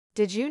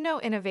Did you know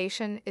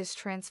innovation is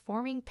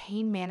transforming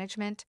pain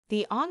management?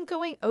 The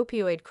ongoing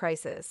opioid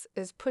crisis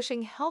is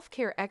pushing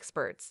healthcare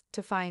experts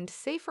to find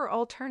safer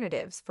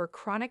alternatives for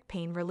chronic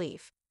pain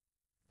relief.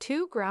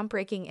 Two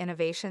groundbreaking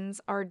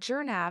innovations are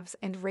Journavx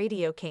and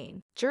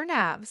Radiocaine.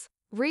 Journavx,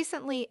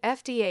 recently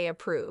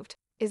FDA-approved,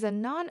 is a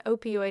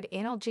non-opioid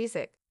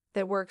analgesic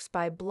that works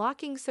by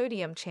blocking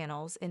sodium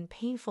channels in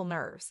painful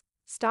nerves,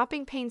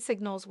 stopping pain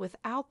signals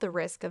without the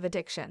risk of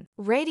addiction.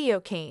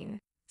 Radiocaine,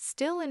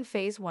 still in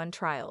phase 1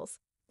 trials,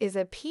 is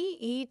a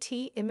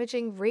PET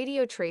imaging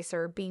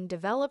radiotracer being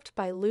developed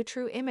by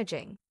Lutru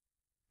Imaging.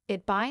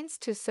 It binds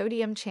to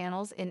sodium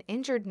channels in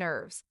injured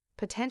nerves,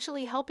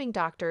 potentially helping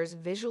doctors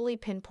visually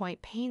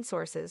pinpoint pain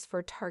sources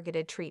for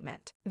targeted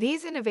treatment.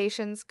 These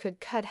innovations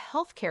could cut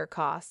healthcare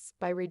costs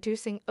by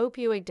reducing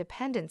opioid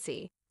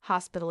dependency,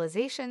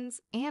 hospitalizations,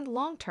 and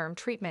long-term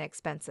treatment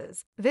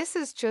expenses. This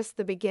is just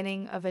the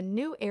beginning of a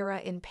new era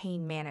in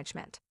pain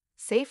management.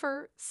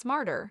 Safer,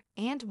 smarter,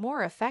 and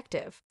more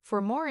effective.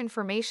 For more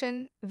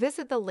information,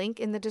 visit the link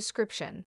in the description.